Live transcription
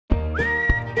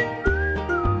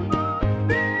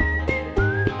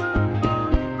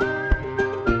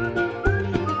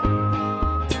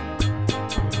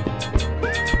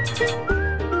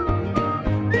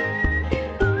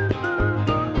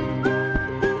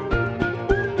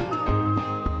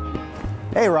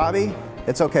Hey, Robby.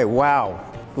 It's okay. Wow.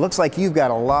 Looks like you've got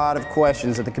a lot of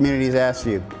questions that the community's asked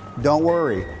you. Don't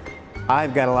worry.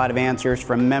 I've got a lot of answers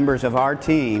from members of our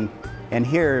team, and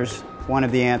here's one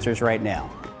of the answers right now.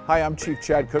 Hi, I'm Chief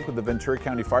Chad Cook with the Ventura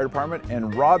County Fire Department,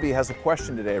 and Robby has a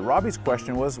question today. Robby's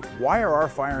question was, why are our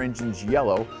fire engines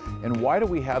yellow, and why do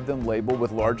we have them labeled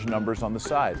with large numbers on the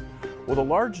side? Well, the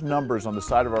large numbers on the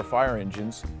side of our fire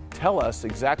engines tell us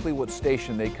exactly what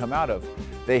station they come out of.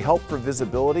 They help for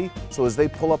visibility, so as they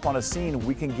pull up on a scene,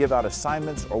 we can give out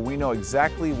assignments, or we know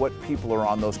exactly what people are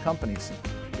on those companies.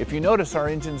 If you notice, our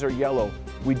engines are yellow.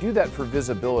 We do that for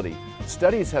visibility.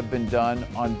 Studies have been done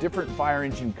on different fire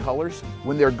engine colors.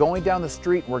 When they're going down the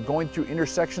street, we're going through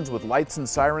intersections with lights and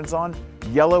sirens on,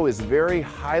 yellow is very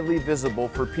highly visible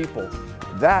for people.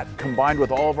 That, combined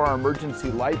with all of our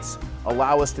emergency lights,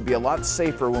 allow us to be a lot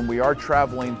safer when we are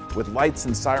traveling with lights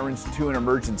and sirens to an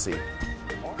emergency.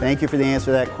 Thank you for the answer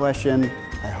to that question.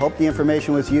 I hope the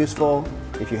information was useful.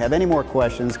 If you have any more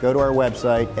questions, go to our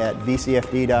website at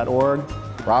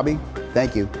vcfd.org. Robby,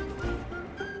 thank you.